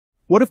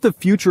What if the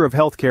future of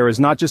healthcare is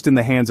not just in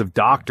the hands of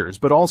doctors,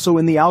 but also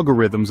in the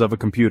algorithms of a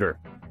computer?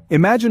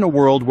 Imagine a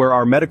world where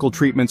our medical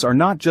treatments are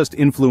not just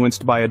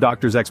influenced by a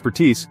doctor's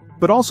expertise,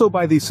 but also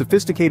by the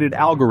sophisticated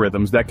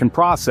algorithms that can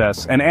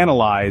process and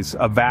analyze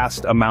a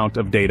vast amount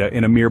of data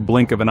in a mere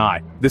blink of an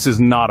eye. This is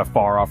not a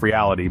far-off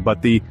reality,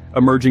 but the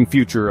emerging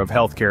future of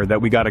healthcare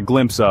that we got a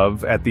glimpse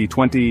of at the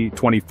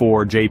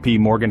 2024 JP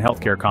Morgan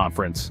Healthcare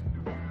Conference.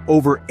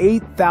 Over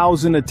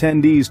 8,000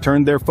 attendees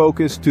turned their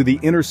focus to the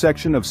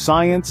intersection of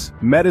science,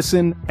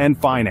 medicine, and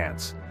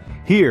finance.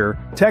 Here,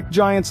 tech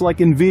giants like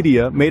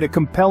NVIDIA made a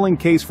compelling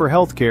case for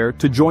healthcare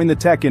to join the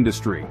tech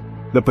industry.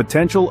 The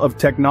potential of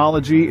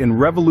technology in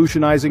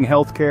revolutionizing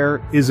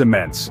healthcare is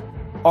immense.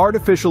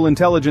 Artificial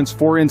intelligence,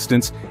 for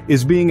instance,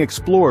 is being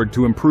explored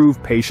to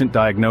improve patient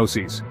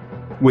diagnoses.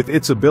 With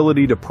its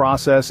ability to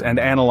process and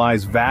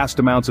analyze vast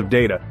amounts of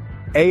data,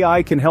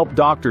 AI can help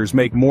doctors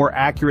make more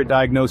accurate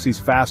diagnoses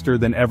faster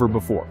than ever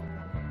before.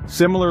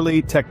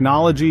 Similarly,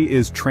 technology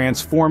is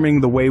transforming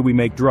the way we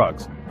make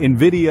drugs.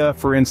 NVIDIA,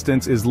 for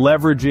instance, is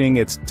leveraging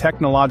its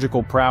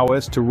technological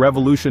prowess to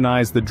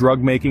revolutionize the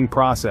drug-making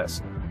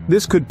process.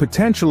 This could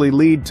potentially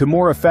lead to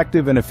more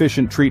effective and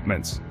efficient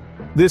treatments.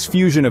 This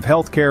fusion of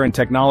healthcare and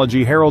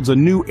technology heralds a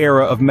new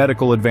era of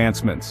medical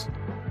advancements.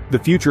 The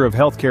future of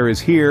healthcare is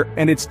here,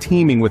 and it's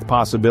teeming with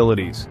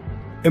possibilities.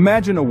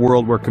 Imagine a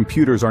world where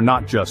computers are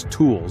not just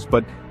tools,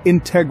 but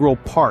integral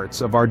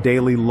parts of our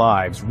daily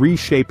lives,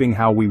 reshaping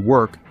how we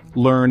work,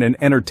 learn, and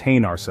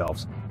entertain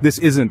ourselves. This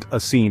isn't a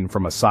scene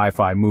from a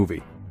sci-fi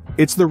movie.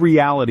 It's the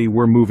reality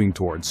we're moving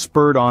towards,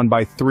 spurred on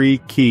by three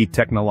key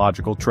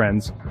technological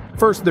trends.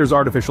 First, there's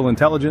artificial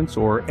intelligence,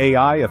 or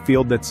AI, a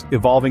field that's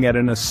evolving at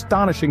an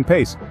astonishing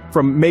pace.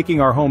 From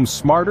making our homes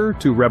smarter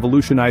to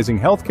revolutionizing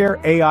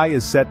healthcare, AI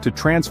is set to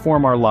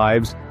transform our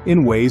lives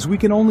in ways we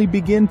can only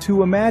begin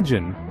to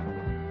imagine.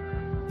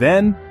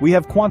 Then, we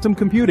have quantum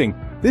computing.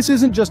 This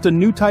isn't just a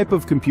new type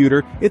of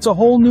computer, it's a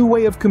whole new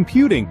way of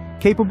computing,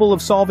 capable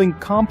of solving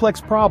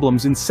complex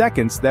problems in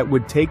seconds that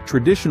would take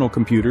traditional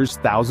computers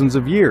thousands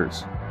of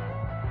years.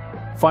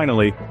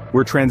 Finally,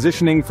 we're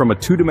transitioning from a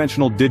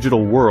two-dimensional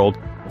digital world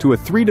to a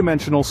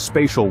three-dimensional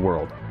spatial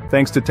world,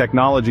 thanks to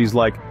technologies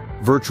like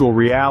virtual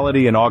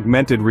reality and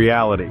augmented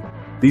reality.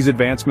 These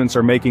advancements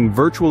are making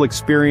virtual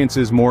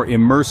experiences more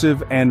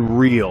immersive and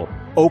real,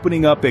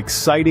 opening up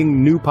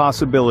exciting new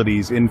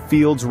possibilities in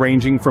fields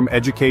ranging from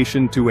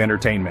education to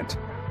entertainment.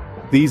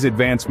 These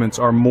advancements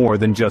are more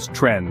than just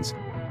trends.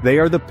 They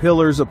are the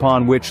pillars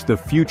upon which the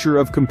future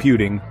of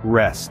computing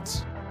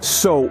rests.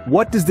 So,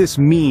 what does this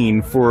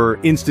mean for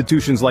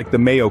institutions like the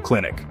Mayo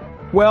Clinic?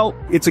 Well,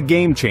 it's a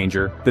game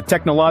changer. The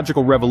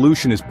technological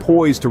revolution is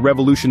poised to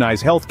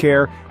revolutionize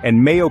healthcare,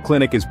 and Mayo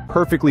Clinic is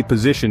perfectly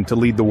positioned to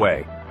lead the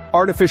way.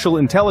 Artificial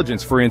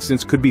intelligence, for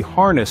instance, could be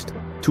harnessed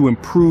to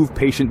improve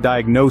patient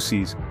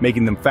diagnoses,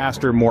 making them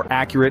faster, more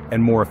accurate,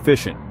 and more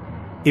efficient.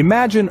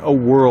 Imagine a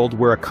world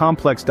where a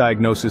complex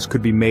diagnosis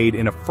could be made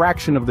in a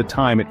fraction of the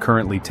time it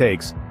currently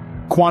takes.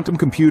 Quantum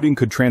computing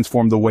could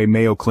transform the way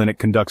Mayo Clinic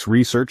conducts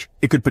research.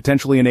 It could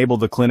potentially enable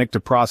the clinic to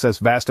process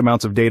vast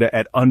amounts of data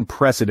at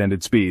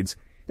unprecedented speeds,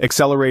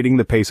 accelerating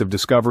the pace of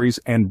discoveries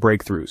and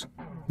breakthroughs.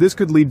 This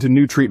could lead to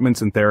new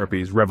treatments and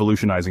therapies,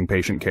 revolutionizing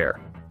patient care.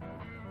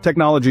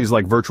 Technologies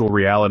like virtual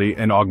reality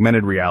and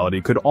augmented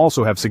reality could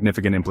also have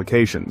significant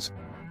implications.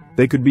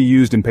 They could be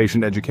used in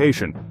patient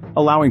education,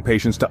 allowing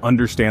patients to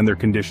understand their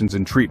conditions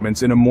and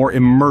treatments in a more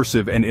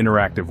immersive and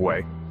interactive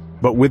way.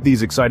 But with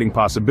these exciting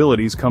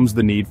possibilities comes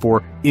the need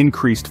for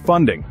increased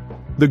funding.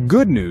 The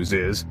good news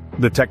is,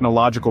 the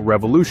technological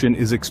revolution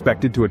is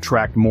expected to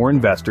attract more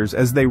investors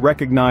as they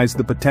recognize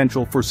the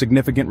potential for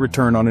significant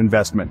return on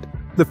investment.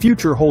 The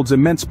future holds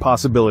immense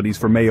possibilities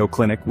for Mayo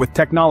Clinic, with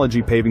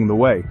technology paving the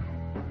way.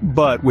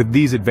 But with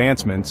these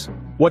advancements,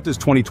 what does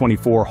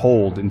 2024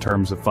 hold in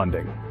terms of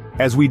funding?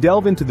 As we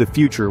delve into the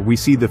future, we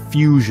see the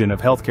fusion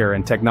of healthcare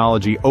and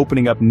technology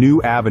opening up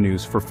new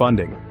avenues for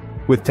funding.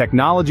 With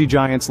technology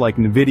giants like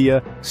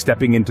NVIDIA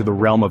stepping into the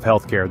realm of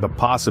healthcare, the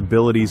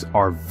possibilities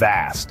are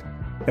vast.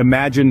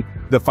 Imagine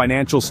the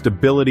financial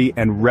stability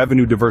and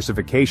revenue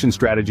diversification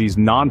strategies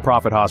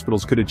nonprofit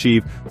hospitals could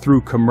achieve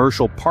through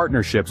commercial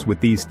partnerships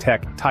with these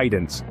tech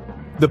titans.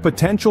 The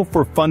potential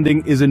for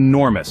funding is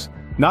enormous,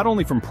 not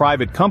only from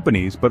private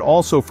companies but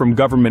also from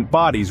government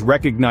bodies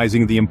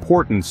recognizing the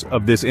importance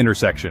of this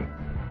intersection.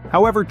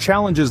 However,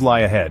 challenges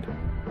lie ahead.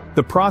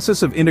 The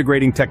process of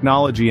integrating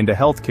technology into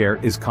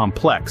healthcare is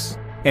complex,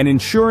 and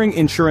ensuring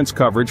insurance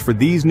coverage for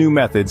these new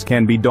methods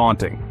can be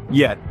daunting.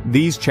 Yet,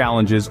 these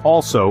challenges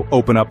also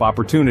open up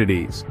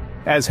opportunities.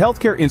 As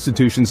healthcare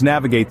institutions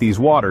navigate these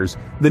waters,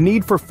 the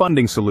need for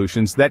funding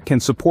solutions that can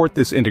support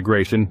this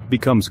integration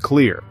becomes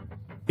clear.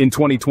 In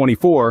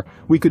 2024,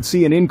 we could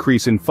see an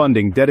increase in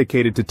funding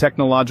dedicated to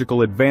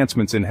technological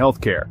advancements in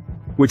healthcare,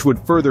 which would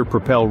further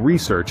propel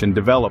research and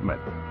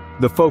development.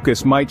 The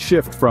focus might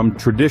shift from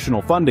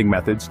traditional funding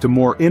methods to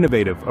more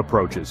innovative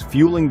approaches,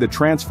 fueling the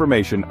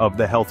transformation of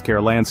the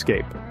healthcare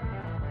landscape.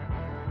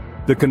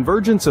 The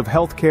convergence of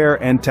healthcare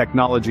and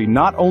technology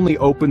not only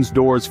opens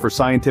doors for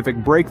scientific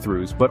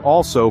breakthroughs but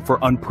also for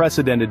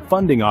unprecedented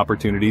funding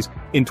opportunities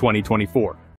in 2024.